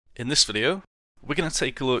In this video, we're going to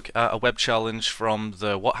take a look at a web challenge from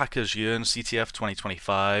the What Hackers Yearn CTF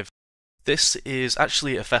 2025. This is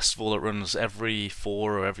actually a festival that runs every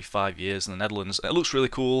 4 or every 5 years in the Netherlands. It looks really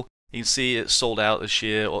cool. You can see it's sold out this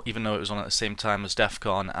year, even though it was on at the same time as DEF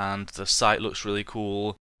CON, and the site looks really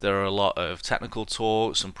cool. There are a lot of technical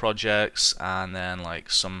talks and projects, and then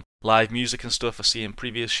like some live music and stuff. I see in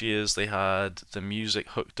previous years they had the music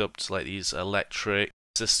hooked up to like these electric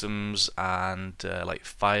systems and like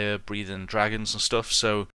fire breathing dragons and stuff,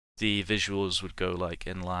 so the visuals would go like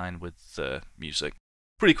in line with the music.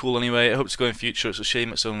 Pretty cool anyway. I hope to go in future. It's a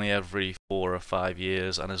shame it's only every 4 or 5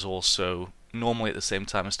 years and is also normally at the same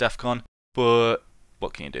time as DEF CON, but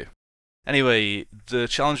what can you do? Anyway, the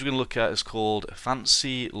challenge we're going to look at is called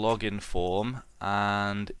Fancy Login Form,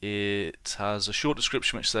 and it has a short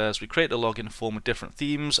description which says we create a login form with different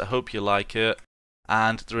themes. I hope you like it.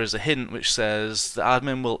 And there is a hint which says the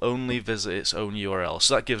admin will only visit its own URL.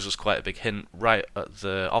 So that gives us quite a big hint right at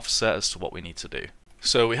the offset as to what we need to do.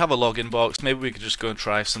 So we have a login box. Maybe we could just go and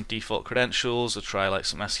try some default credentials or try like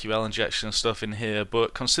some SQL injection and stuff in here.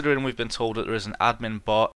 But considering we've been told that there is an admin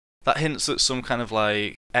bot, that hints at some kind of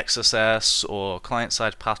like XSS or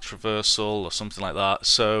client-side path traversal or something like that.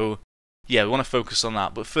 So yeah, we want to focus on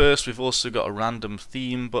that. But first, we've also got a random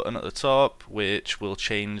theme button at the top, which will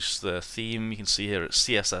change the theme. You can see here it's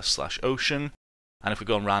CSS/ocean. And if we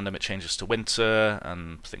go on random, it changes to winter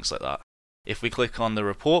and things like that. If we click on the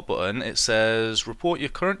report button, it says report your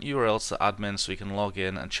current URL to admin so we can log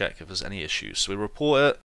in and check if there's any issues. So we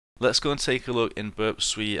report it. Let's go and take a look in Burp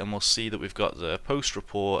Suite, and we'll see that we've got the post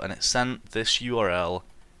report, and it sent this URL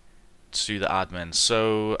to the admin.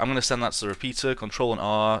 So I'm going to send that to the repeater, Control and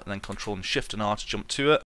R, and then Control and Shift and R to jump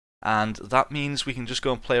to it. And that means we can just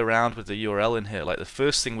go and play around with the URL in here. Like the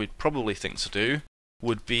first thing we'd probably think to do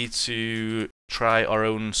would be to try our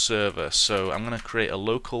own server. So I'm going to create a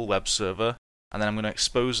local web server, and then I'm going to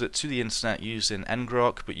expose it to the internet using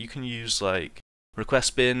ngrok, but you can use like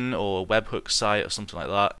request bin or webhook site or something like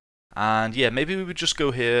that. And yeah, maybe we would just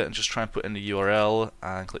go here and just try and put in the URL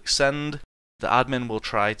and click send. The admin will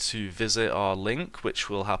try to visit our link,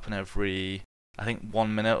 which will happen every, I think,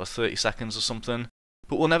 1 minute or 30 seconds or something.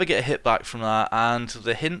 But we'll never get a hit back from that, and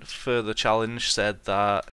the hint for the challenge said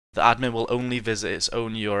that the admin will only visit its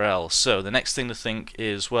own URL. So the next thing to think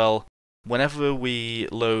is, well, whenever we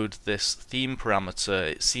load this theme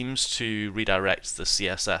parameter, it seems to redirect the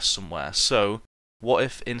CSS somewhere. So what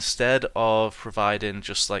if instead of providing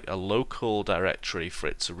just like a local directory for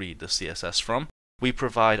it to read the CSS from, we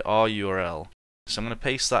provide our URL. So I'm going to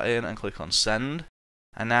paste that in and click on send,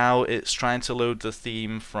 and now it's trying to load the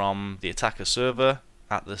theme from the attacker server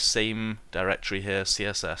at the same directory here,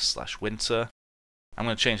 CSS/winter. I'm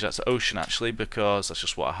going to change that to ocean actually, because that's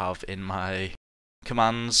just what I have in my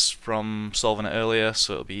commands from solving it earlier,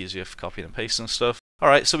 so it'll be easier for copying and pasting stuff.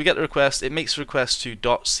 Alright, so we get the request. It makes a request to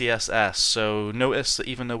 .css, so notice that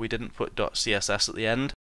even though we didn't put .css at the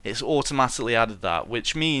end, it's automatically added that,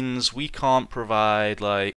 which means we can't provide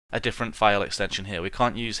like a different file extension here. We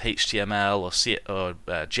can't use HTML or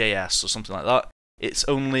JS or something like that. It's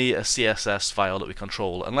only a CSS file that we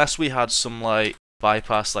control, unless we had some like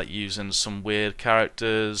bypass, like using some weird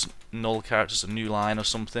characters, null characters, a new line or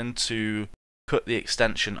something to cut the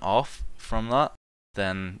extension off from that.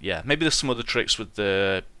 Then yeah, maybe there's some other tricks with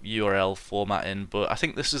the URL formatting, but I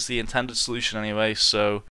think this is the intended solution anyway.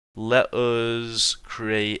 So let us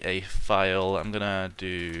create a file. I'm gonna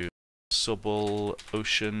do subul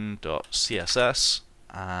ocean.css,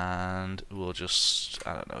 and we'll just,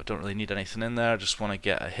 I don't know, don't really need anything in there, I just want to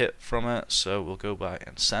get a hit from it, so we'll go back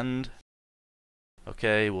and send.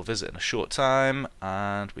 Okay, we'll visit in a short time,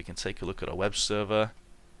 and we can take a look at our web server.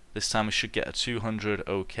 This time we should get a 200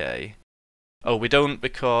 OK. Oh, we don't,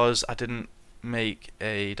 because I didn't make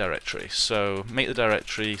a directory. So make the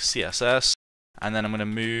directory CSS, and then I'm going to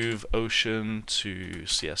move ocean to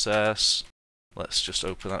CSS. Let's just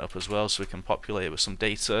open that up as well so we can populate it with some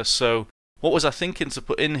data. So what was I thinking to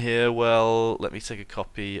put in here? Well, let me take a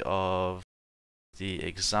copy of the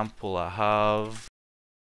example I have.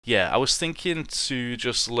 Yeah, I was thinking to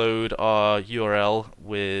just load our URL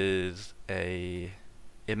with a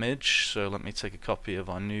image. So let me take a copy of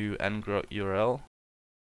our new ngrok URL.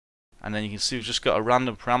 And then you can see we've just got a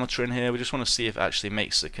random parameter in here. We just want to see if it actually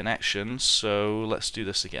makes the connection. So let's do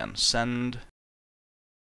this again. Send.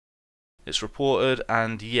 It's reported,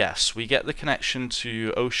 and yes, we get the connection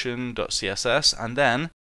to ocean.css, and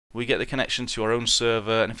then we get the connection to our own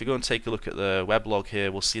server. And if we go and take a look at the weblog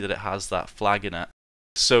here, we'll see that it has that flag in it.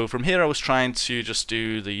 So from here I was trying to just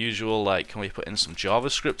do the usual, like, can we put in some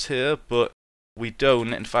JavaScript here? But we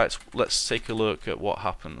don't. In fact, let's take a look at what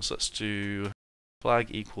happens. Let's do flag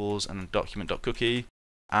equals and then document.cookie.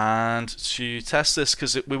 And to test this,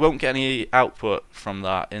 because we won't get any output from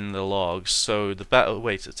that in the logs, so the better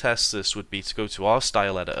way to test this would be to go to our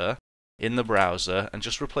style editor in the browser and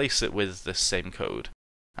just replace it with this same code.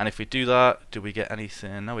 And if we do that, do we get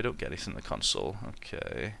anything? No, we don't get anything in the console.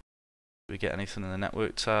 Okay. Do we get anything in the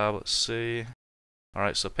network tab? Let's see.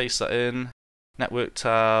 Alright, so paste that in. Network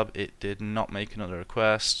tab, it did not make another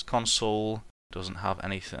request. Console doesn't have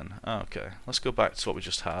anything. Okay, let's go back to what we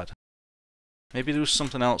just had. Maybe there was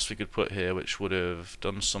something else we could put here which would have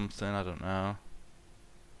done something, I don't know.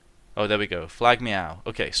 Oh, there we go, flag meow.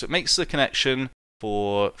 Okay, so it makes the connection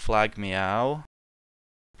for flag meow,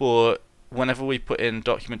 but whenever we put in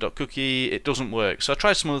document.cookie, it doesn't work. So I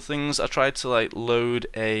tried some other things. I tried to import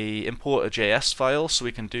a JS file so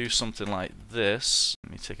we can do something like this.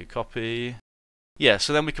 Let me take a copy. Yeah,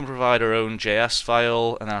 so then we can provide our own JS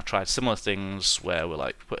file, and then I tried similar things where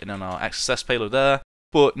we're putting in our XSS payload there,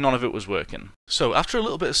 but none of it was working. So after a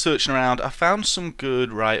little bit of searching around, I found some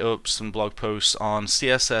good write-ups and blog posts on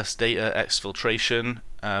CSS data exfiltration,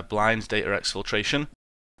 blind data exfiltration.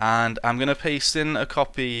 And I'm going to paste in a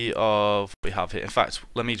copy of what we have here. In fact,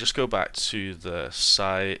 let me just go back to the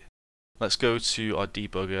site. Let's go to our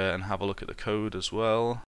debugger and have a look at the code as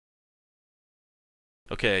well.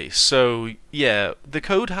 Okay, so yeah, the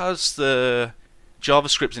code has the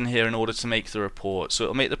JavaScript in here in order to make the report. So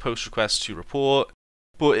it'll make the post request to report,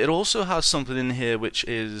 but it also has something in here which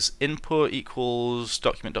is input equals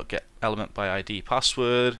document.getElementById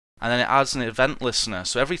password. And then it adds an event listener.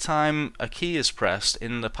 So every time a key is pressed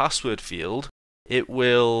in the password field, it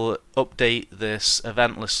will update this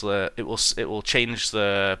event listener. It will change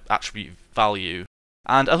the attribute value.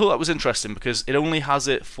 And I thought that was interesting because it only has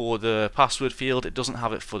it for the password field. It doesn't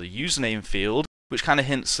have it for the username field, which kind of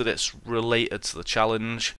hints that it's related to the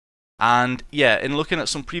challenge. And yeah, in looking at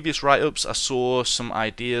some previous write-ups, I saw some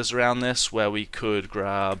ideas around this where we could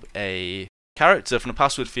grab a character from the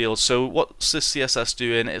password field. So what's this CSS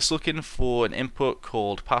doing? It's looking for an input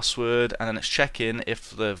called password, and then it's checking if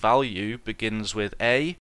the value begins with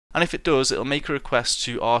A, and if it does, it'll make a request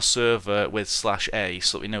to our server with /a,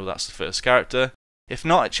 so that we know that's the first character. If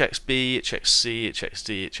not, it checks B, it checks C, it checks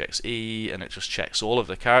D, it checks E, and it just checks all of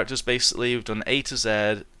the characters basically. We've done A to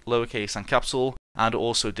Z, lowercase and capital, and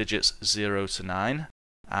also digits 0 to 9.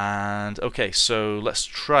 And okay, so let's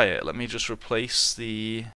try it. Let me just replace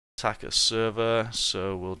the attacker server,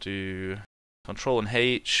 so we'll do Control and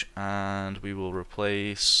H, and we will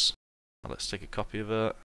replace, let's take a copy of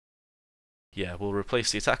it. Yeah, we'll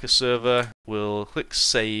replace the attacker server, we'll click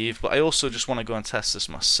save, but I also just want to go and test this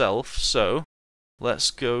myself, so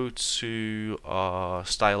let's go to our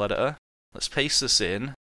style editor, let's paste this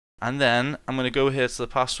in, and then I'm going to go here to the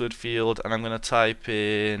password field and I'm going to type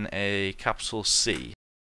in a capital C.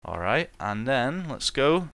 Alright, and then let's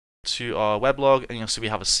go to our weblog, and you'll see we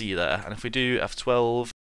have a C there. And if we do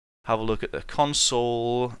F12, have a look at the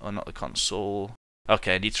console, or not the console.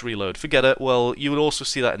 Okay, I need to reload. Forget it. Well, you would also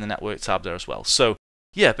see that in the network tab there as well. So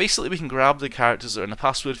yeah, basically we can grab the characters that are in the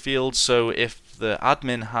password field. So if the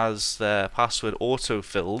admin has their password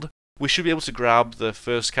auto-filled, we should be able to grab the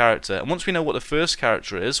first character. And once we know what the first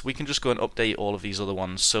character is, we can just go and update all of these other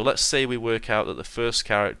ones. So let's say we work out that the first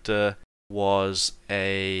character was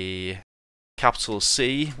a capital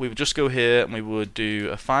C. We would just go here and we would do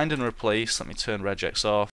a find and replace. Let me turn regex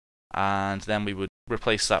off, and then we would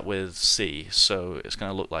replace that with C. So it's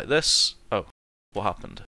going to look like this. Oh, what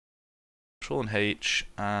happened? Control and H,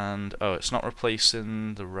 and oh, it's not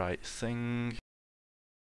replacing the right thing.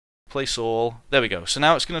 Replace all. There we go. So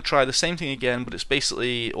now it's going to try the same thing again, but it's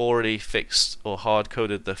basically already fixed or hard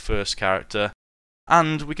coded the first character.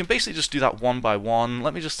 And we can basically just do that one by one.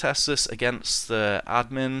 Let me just test this against the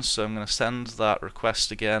admin. So I'm going to send that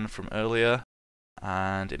request again from earlier.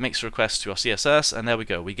 And it makes a request to our CSS, and there we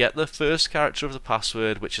go. We get the first character of the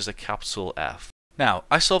password, which is a capital F. Now,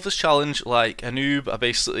 I solved this challenge like a noob. I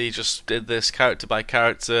basically just did this character by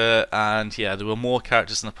character, and yeah, there were more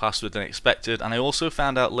characters in the password than expected. And I also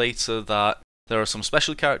found out later that there are some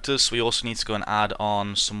special characters, so we also need to go and add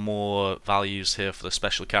on some more values here for the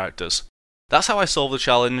special characters. That's how I solved the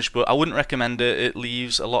challenge, but I wouldn't recommend it. It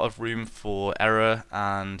leaves a lot of room for error,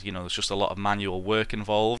 and you know, there's just a lot of manual work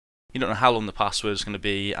involved. You don't know how long the password is going to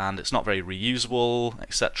be, and it's not very reusable,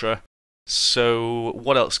 etc. So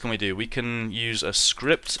what else can we do? We can use a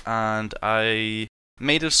script, and I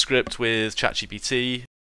made a script with ChatGPT.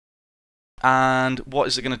 And what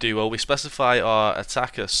is it going to do? Well, we specify our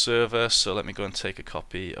attacker server, so let me go and take a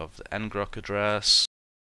copy of the ngrok address.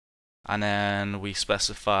 And then we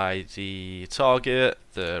specify the target,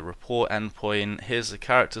 the report endpoint. Here's the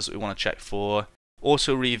characters that we want to check for.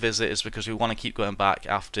 Auto revisit is because we want to keep going back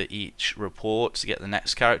after each report to get the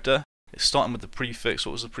next character. It's starting with the prefix.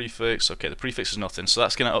 What was the prefix? Okay, the prefix is nothing, so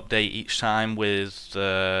that's going to update each time with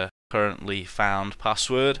the currently found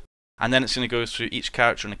password. And then it's going to go through each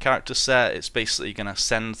character in a character set. It's basically going to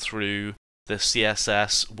send through the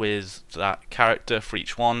CSS with that character for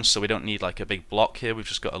each one, so we don't need like a big block here. We've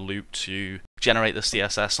just got a loop to generate the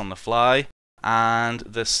CSS on the fly, and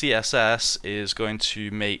the CSS is going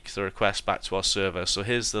to make the request back to our server. So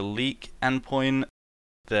here's the leak endpoint.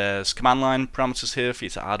 There's command line parameters here for you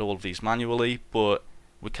to add all of these manually, but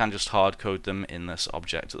we can just hard code them in this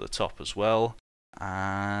object at the top as well.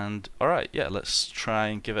 And alright, yeah, let's try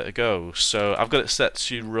and give it a go. So I've got it set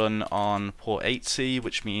to run on port 80,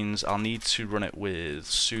 which means I'll need to run it with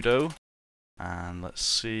sudo. And let's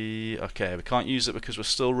see, okay, we can't use it because we're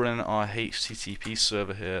still running our HTTP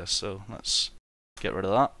server here, so let's get rid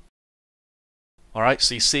of that. Alright,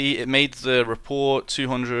 so you see it made the report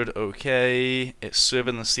 200 okay, it's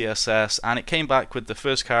serving the CSS, and it came back with the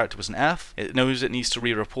first character was an F. It knows it needs to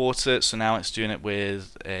re-report it, so now it's doing it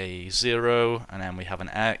with a 0, and then we have an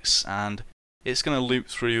X, and it's going to loop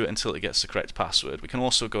through until it gets the correct password. We can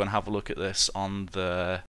also go and have a look at this on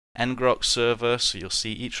the ngrok server, so you'll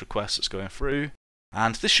see each request that's going through.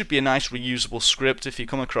 And this should be a nice reusable script if you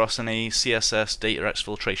come across any CSS data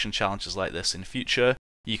exfiltration challenges like this in future.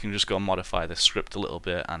 You can just go and modify this script a little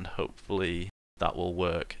bit and hopefully that will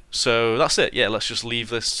work. So that's it. Yeah, let's just leave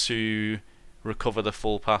this to recover the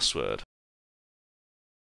full password.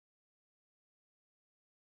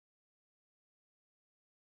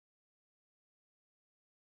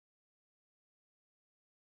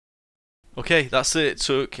 Okay, that's it. It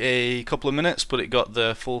took a couple of minutes, but it got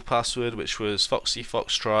the full password, which was Foxy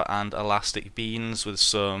Foxtrot and Elastic Beans with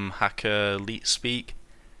some hacker leet speak.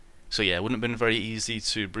 So yeah, it wouldn't have been very easy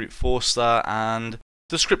to brute force that, and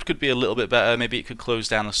the script could be a little bit better. Maybe it could close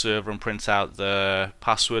down the server and print out the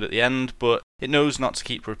password at the end, but it knows not to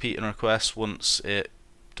keep repeating requests once it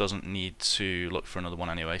doesn't need to look for another one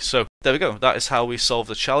anyway. So there we go, that is how we solve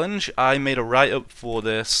the challenge. I made a write-up for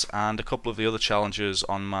this and a couple of the other challenges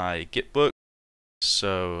on my Git book.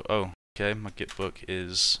 So, oh, okay, my Git book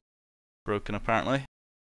is broken apparently.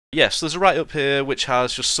 Yes, there's a write-up here which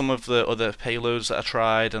has just some of the other payloads that I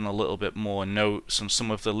tried and a little bit more notes and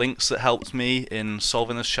some of the links that helped me in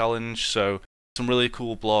solving this challenge. So some really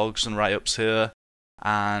cool blogs and write-ups here.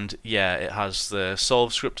 And yeah, it has the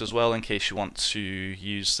solve script as well in case you want to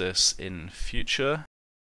use this in future.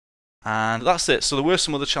 And that's it. So there were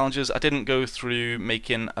some other challenges. I didn't go through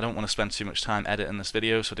making, I don't want to spend too much time editing this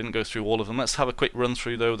video, so I didn't go through all of them. Let's have a quick run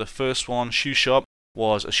through though. The first one, shoe shop,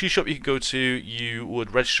 was a shoe shop you could go to. You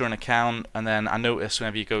would register an account, and then I noticed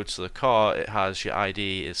whenever you go to the cart, it has your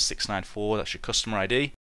ID is 694, that's your customer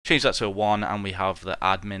ID. Change that to a 1, and we have the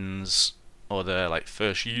admins, or the like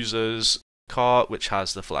first users cart, which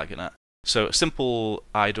has the flag in it. So a simple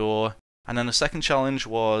IDOR. And then the second challenge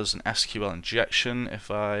was an SQL injection,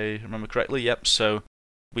 if I remember correctly. Yep, so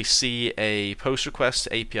we see a post request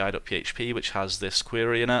to api.php, which has this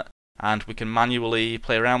query in it. And we can manually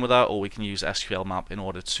play around with that, or we can use SQL map in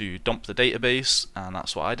order to dump the database, and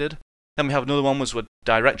that's what I did. Then we have another one was a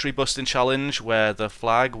directory busting challenge, where the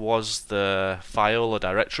flag was the file or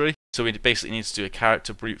directory. So we basically need to do a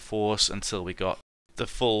character brute force until we got the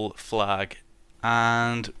full flag.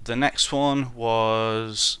 And the next one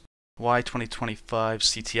was why 2025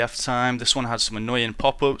 CTF time. This one had some annoying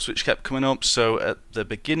pop-ups which kept coming up. So at the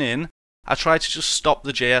beginning, I tried to just stop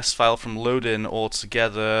the JS file from loading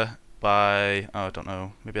altogether by, oh, I don't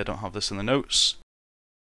know, maybe I don't have this in the notes.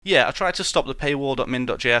 Yeah, I tried to stop the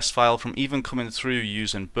paywall.min.js file from even coming through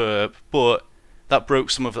using burp, but that broke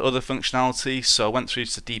some of the other functionality, so I went through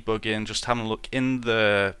to debugging, just having a look in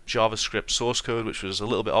the JavaScript source code, which was a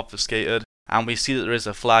little bit obfuscated, and we see that there is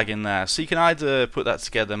a flag in there. So you can either put that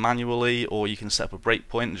together manually, or you can set up a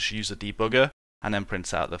breakpoint and just use the debugger, and then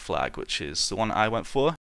print out the flag, which is the one I went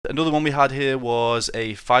for. Another one we had here was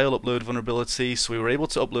a file upload vulnerability, so we were able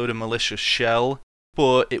to upload a malicious shell,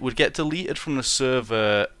 but it would get deleted from the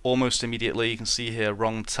server almost immediately. You can see here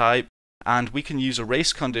wrong type, and we can use a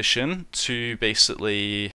race condition to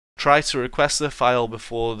basically try to request the file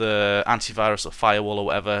before the antivirus or firewall or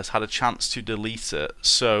whatever has had a chance to delete it.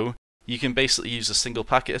 So you can basically use a single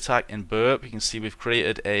packet attack in burp. You can see we've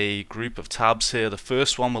created a group of tabs here. The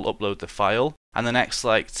first one will upload the file, and the next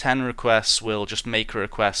like 10 requests will just make a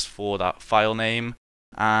request for that file name.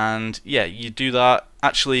 And yeah, you do that.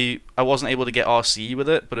 Actually, I wasn't able to get RCE with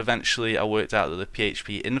it, but eventually I worked out that the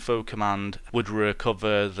php info command would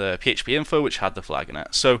recover the php info which had the flag in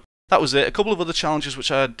it. So that was it. A couple of other challenges which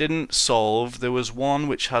I didn't solve. There was one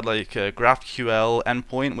which had like a GraphQL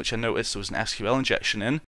endpoint, which I noticed there was an SQL injection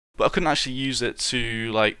in, but I couldn't actually use it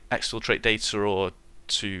to like exfiltrate data or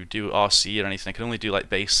to do RC or anything. I could only do like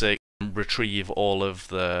basic retrieve all of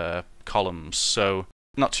the columns. So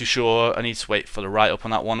not too sure. I need to wait for the write-up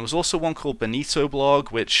on that one. There was also one called Benito blog,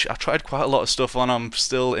 which I tried quite a lot of stuff on. I'm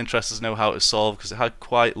still interested to know how it's solved because it had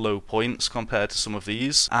quite low points compared to some of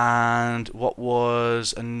these. And what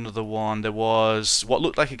was another one? There was what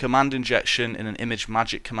looked like a command injection in an image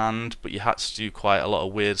magic command, but you had to do quite a lot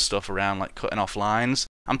of weird stuff around like cutting off lines.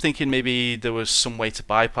 I'm thinking maybe there was some way to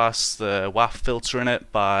bypass the WAF filter in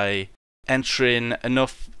it by entering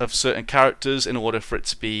enough of certain characters in order for it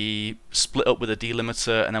to be split up with a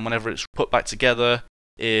delimiter, and then whenever it's put back together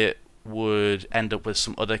it would end up with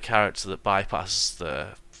some other character that bypasses the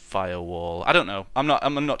firewall. I don't know. I'm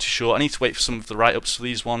not too sure. I need to wait for some of the write-ups for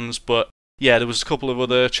these ones, but yeah, there was a couple of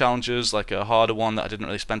other challenges, like a harder one that I didn't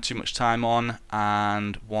really spend too much time on,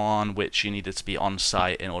 and one which you needed to be on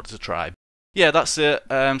site in order to try. Yeah, that's it.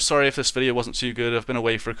 Sorry if this video wasn't too good. I've been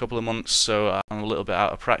away for a couple of months, so I'm a little bit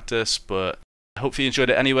out of practice, but hopefully you enjoyed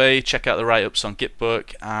it anyway. Check out the write-ups on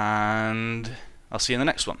Gitbook, and I'll see you in the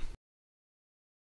next one.